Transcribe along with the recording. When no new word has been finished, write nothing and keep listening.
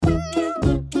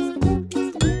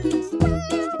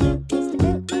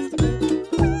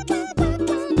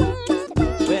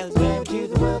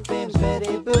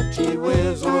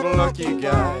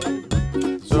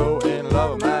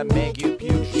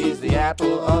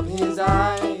of his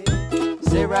eye.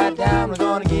 Sit right down, we're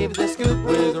gonna give you the scoop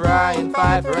with Ryan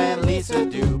Pfeiffer and Lisa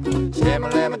Doop.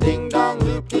 Stammer, ding dong,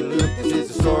 loop de loop. This is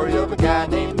the story of a guy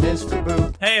named Mr.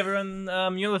 Boop. Hey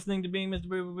everyone, you're listening to Being Mr.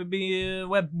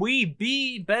 Boop. We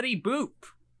be Betty Boop.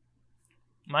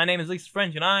 My name is Lisa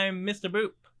French, and I'm Mr.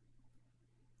 Boop.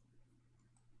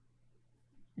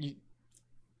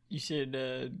 You said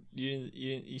you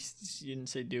didn't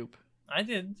say dupe. I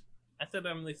did. I said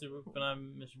I'm Lisa Boop, and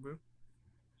I'm Mr. Boop.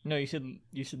 No, you said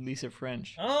Lisa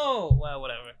French. Oh, well,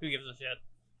 whatever. Who gives a shit?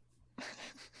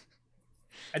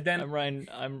 And then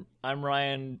I'm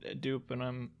Ryan Dupe, and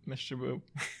I'm Mr. Boop.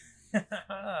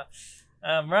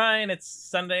 Ryan, it's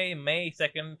Sunday, May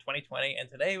 2nd, 2020,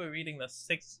 and today we're reading the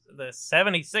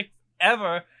 76th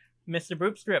ever Mr.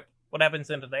 Boop strip. What happens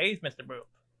in today's Mr. Boop?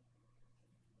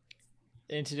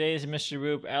 In today's Mr.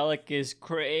 Boop, Alec is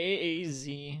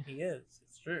crazy. He is.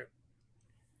 It's true.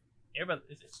 Yeah, but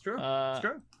it's true. It's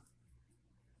true.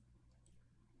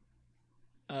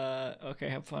 Okay,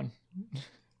 have fun.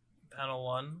 Panel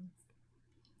 1.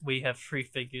 We have 3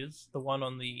 figures. The one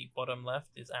on the bottom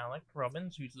left is Alec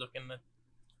Robbins,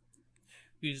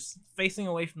 who's facing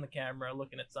away from the camera,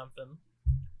 looking at something.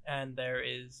 And there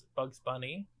is Bugs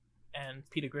Bunny and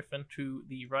Peter Griffin to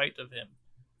the right of him.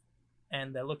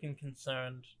 And they're looking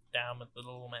concerned down at the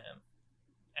little man.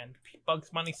 And Bugs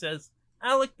Bunny says,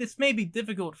 "Alec, this may be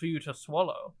difficult for you to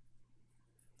swallow."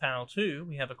 Panel 2,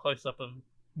 we have a close-up of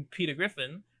Peter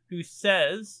Griffin, who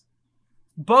says,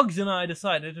 "Bugs and I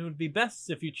decided it would be best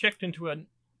if you checked into an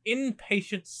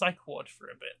inpatient psych ward for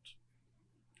a bit."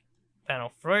 Panel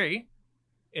 3,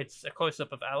 it's a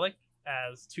close-up of Alec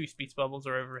as 2 speech bubbles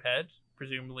are overhead,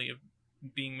 presumably of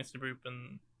being Mr. Boop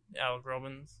and Alec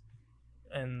Robbins.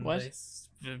 And what?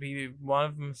 One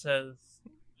of them says,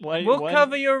 Why, "We'll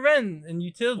cover your rent and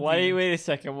utilities." Wait a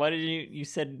second. Why did you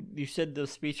said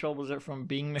those speech bubbles are from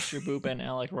Being Mr. Boop and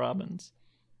Alec Robbins?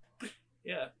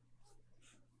 Yeah.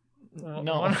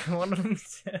 No. One of them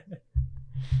said.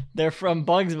 They're from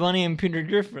Bugs Bunny and Peter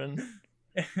Griffin.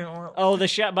 Oh,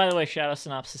 by the way, shadow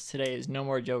synopsis today is no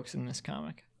more jokes in this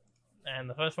comic. And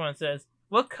the first one says,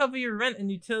 "We'll cover your rent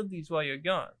and utilities while you're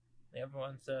gone." The other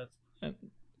one says,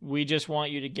 "We just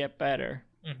want you to get better."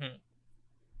 Mm-hmm.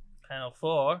 Panel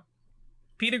 4.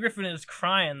 Peter Griffin is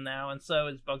crying now, and so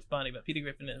is Bugs Bunny, but Peter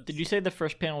Griffin is... Did you say the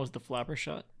first panel was the flapper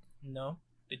shot? No.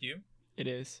 Did you? It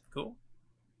is. Cool.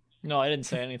 No, I didn't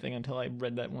say anything until I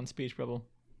read that one speech bubble.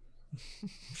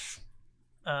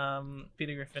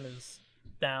 Peter Griffin is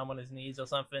down on his knees or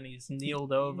something. He's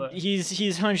kneeled over.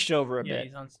 He's hunched over a bit. Yeah,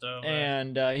 he's hunched over.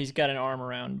 And he's got an arm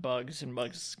around Bugs, and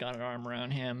Bugs has got an arm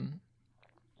around him.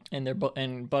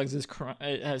 And Bugs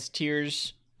has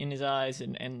tears in his eyes,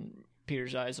 and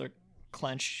Peter's eyes are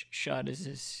clenched shut as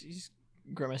he's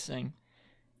grimacing.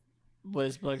 What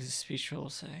does Bugs' speech bubble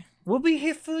say? "We'll be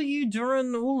here for you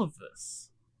during all of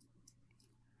this."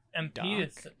 And Doc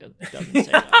Peter doesn't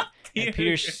say that. and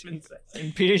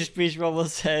Peter's speech bubble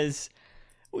says,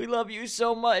 "We love you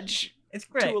so much." It's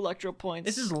great. 2 electro points.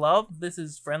 This is love. This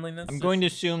is friendliness. I'm going to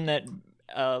assume that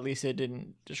Lisa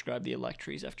didn't describe the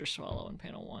electries after Swallow in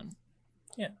panel 1.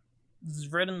 Yeah. This is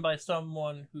written by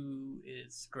someone who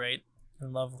is great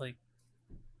and lovely.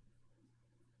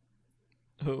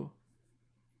 Who?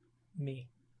 Me.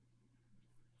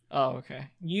 Oh,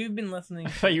 okay. You've been listening. I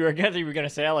thought you were going to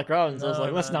say Alec Robbins. I was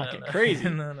like, let's not get crazy.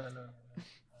 No.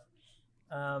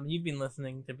 You've been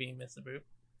listening to Being Mr. Boop.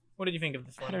 What did you think of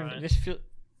this one,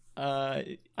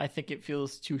 Ryan? I think it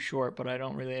feels too short, but I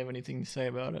don't really have anything to say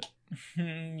about it.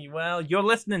 Well, you're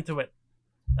listening to it.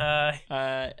 But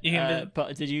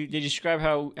did you describe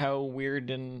how weird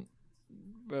and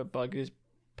Bugs'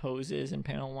 pose is in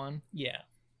panel 1? Yeah.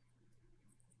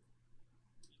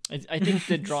 I think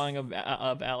the drawing of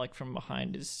Alec from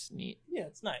behind is neat. Yeah,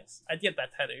 it's nice. I'd get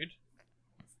that tattooed.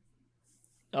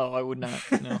 Oh, I would not.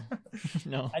 No.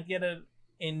 No. I'd get it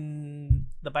in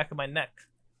the back of my neck.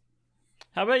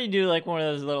 How about you do like one of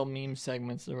those little meme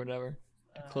segments or whatever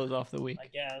to close off the week? I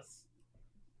guess.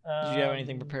 Did you have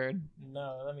anything prepared?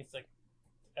 No, let me see.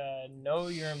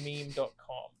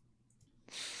 Knowyourmeme.com.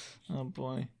 Oh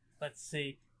boy. Let's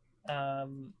see.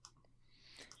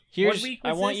 Here's. What week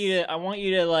I was want this?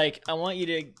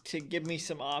 you to give me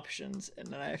some options, and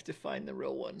then I have to find the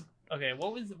real one. Okay,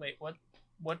 what was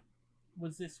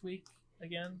this week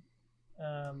again?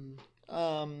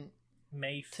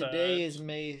 May 3rd. Today is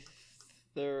May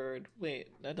 3rd.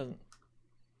 Wait, that doesn't.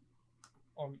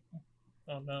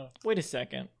 Oh no. Wait a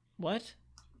second. What?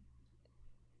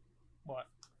 What?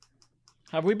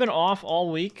 Have we been off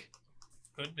all week?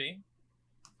 Could be.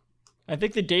 I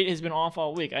think the date has been off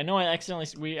all week. I know we accidentally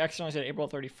said April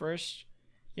 31st,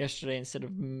 yesterday instead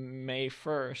of May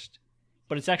 1st,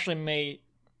 but it's actually May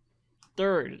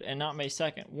 3rd and not May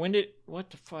 2nd. What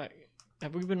the fuck?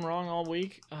 Have we been wrong all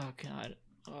week? Oh god.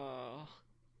 Oh,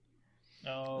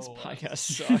 this podcast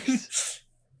sucks.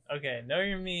 Okay, know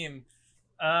your meme.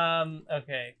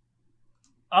 Okay.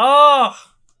 Oh,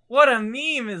 what a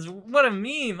meme!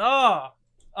 Oh,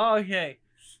 okay.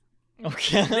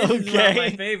 Okay. This is one of my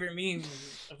Okay. favorite memes.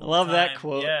 Of all Love that time.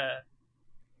 quote. Yeah.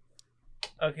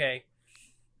 Okay.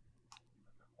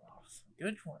 Oh, some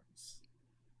good ones.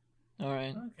 All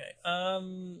right.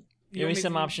 Okay. Give me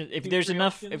some options. If there's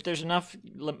enough,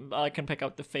 options? I can pick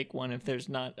out the fake one. If there's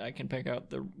not, I can pick out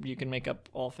the. You can make up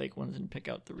all fake ones and pick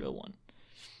out the real one.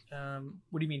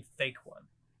 What do you mean fake one?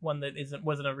 One that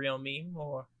wasn't a real meme,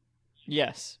 or?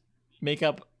 Yes, make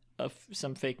up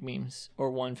some fake memes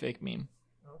or one fake meme.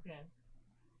 Okay.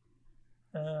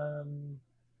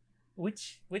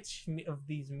 Which of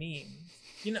these memes?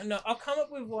 No, I'll come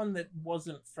up with one that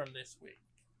wasn't from this week.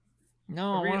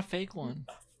 No, I want a fake one.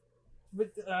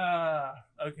 But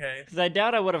okay, Because I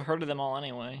doubt I would have heard of them all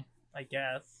anyway. I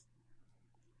guess.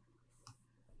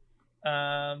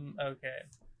 Okay.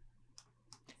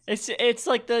 It's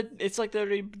like the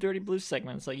Dirty Blues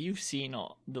segment. It's like you've seen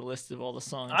all the list of all the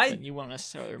songs, but you won't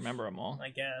necessarily remember them all. I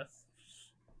guess.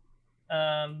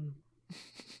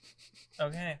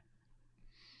 Okay.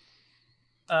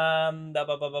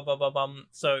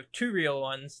 So 2 real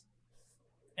ones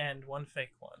and 1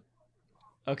 fake one.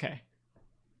 Okay.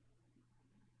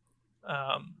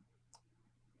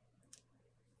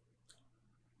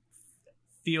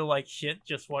 Feel like shit,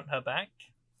 just want her back.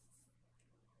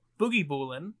 Boogie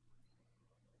Boolin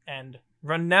and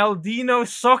Ronaldinho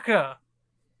Soccer.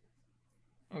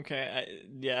 Okay.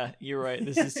 Yeah, you're right.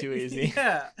 This is too easy.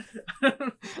 Yeah.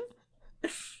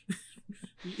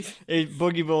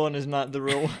 Boogie Bowling is not the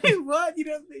real one. What? You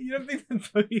don't think that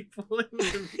Boogie Boolin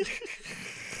was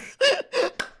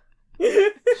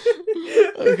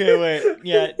Okay, wait.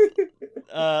 Yeah.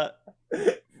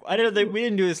 I don't think we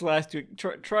didn't do this last week.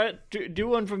 Do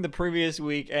one from the previous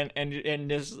week and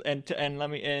let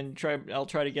me try. I'll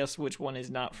try to guess which one is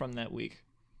not from that week.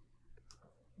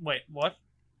 Wait, what?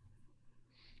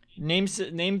 Name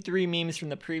 3 memes from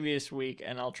the previous week,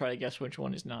 and I'll try to guess which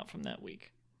one is not from that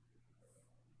week.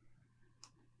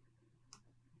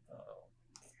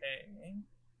 Okay.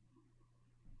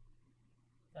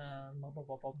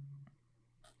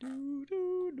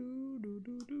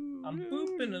 I'm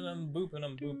booping and I'm booping,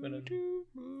 I'm booping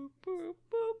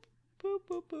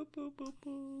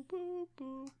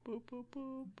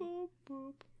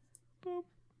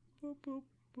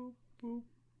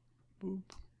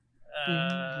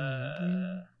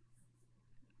and...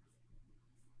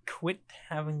 Quit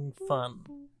having fun.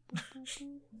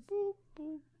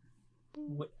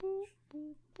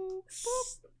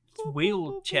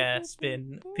 Wheelchair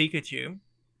spin Pikachu.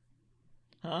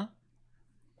 Huh?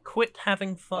 Quit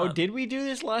having fun. Oh, did we do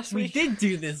this last We week? did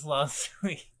do this last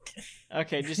week.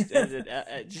 Okay, just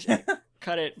just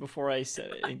cut it before I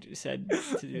said to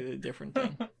do a different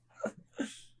thing.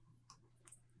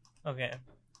 Okay.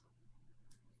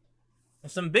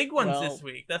 Some big ones Well, this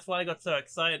week. That's why I got so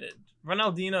excited.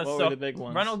 Ronaldinho What were the big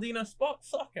ones? Ronaldinho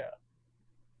Soccer.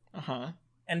 Uh-huh.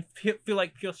 And feel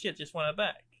like pure shit, just want it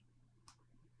back.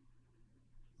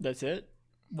 That's it?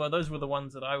 Well, those were the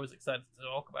ones that I was excited to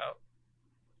talk about.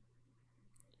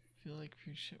 Feel like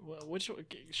well,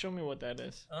 show me what that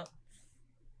is.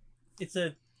 It's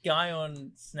a guy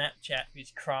on Snapchat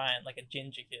who's crying like a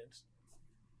ginger kid.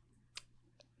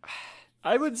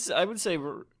 I would say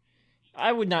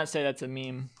I would not say that's a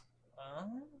meme.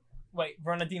 Wait,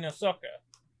 Ronaldinho Soccer.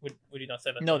 Would you not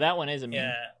say that? No, that one is a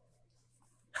meme.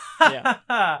 Yeah.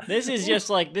 Yeah. This is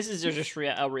just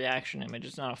a reaction image.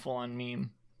 It's not a full-on meme.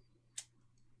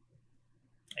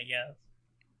 I guess.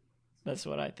 That's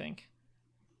what I think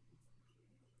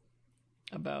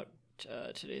about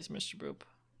today's Mr. Boop.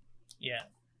 Yeah.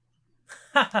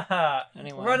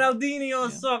 Anyway, Ronaldinho yeah.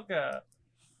 Soccer.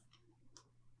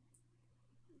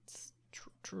 It's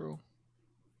true.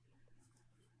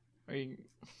 Are we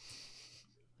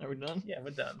done? Yeah,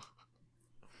 we're done.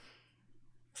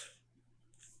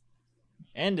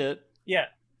 End it. Yeah.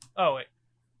 Oh wait.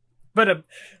 But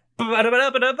Ronaldinho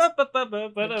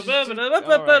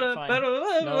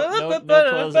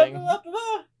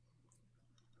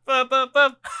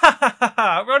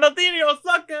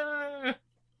Soccer.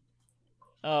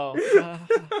 Oh.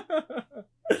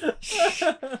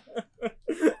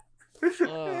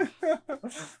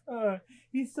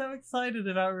 He's so excited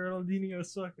about Ronaldinho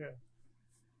Soccer.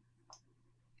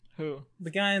 Who?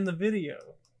 The guy in the video.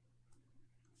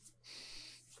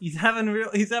 He's having a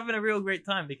real great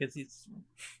time because he's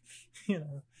you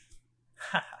know.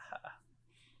 Ha ha ha.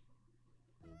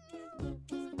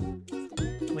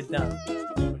 We're done.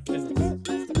 We're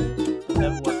finished.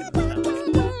 Never working this time again.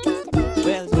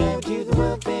 Well, it's married to the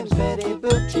world famous Betty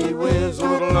Boop. Gee whiz,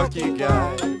 what a lucky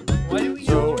guy. Why do we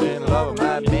So in love,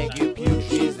 I might make you puke.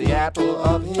 She's the apple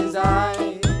of his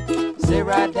eye. Sit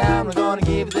right down, we're gonna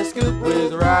give you the scoop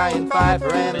with Ryan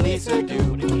Pfeiffer and Lisa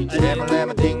Doop.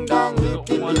 Shamma-lamma ding-dong,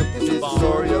 loop-de-loop. This is the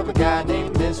story of a guy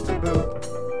named Mr. Boop.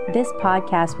 This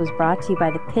podcast was brought to you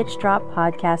by the Pitch Drop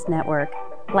Podcast Network.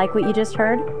 Like what you just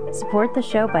heard? Support the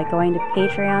show by going to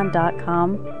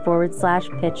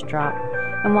patreon.com/Pitch Drop.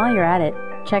 And while you're at it,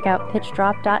 check out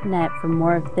pitchdrop.net for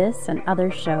more of this and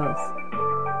other shows.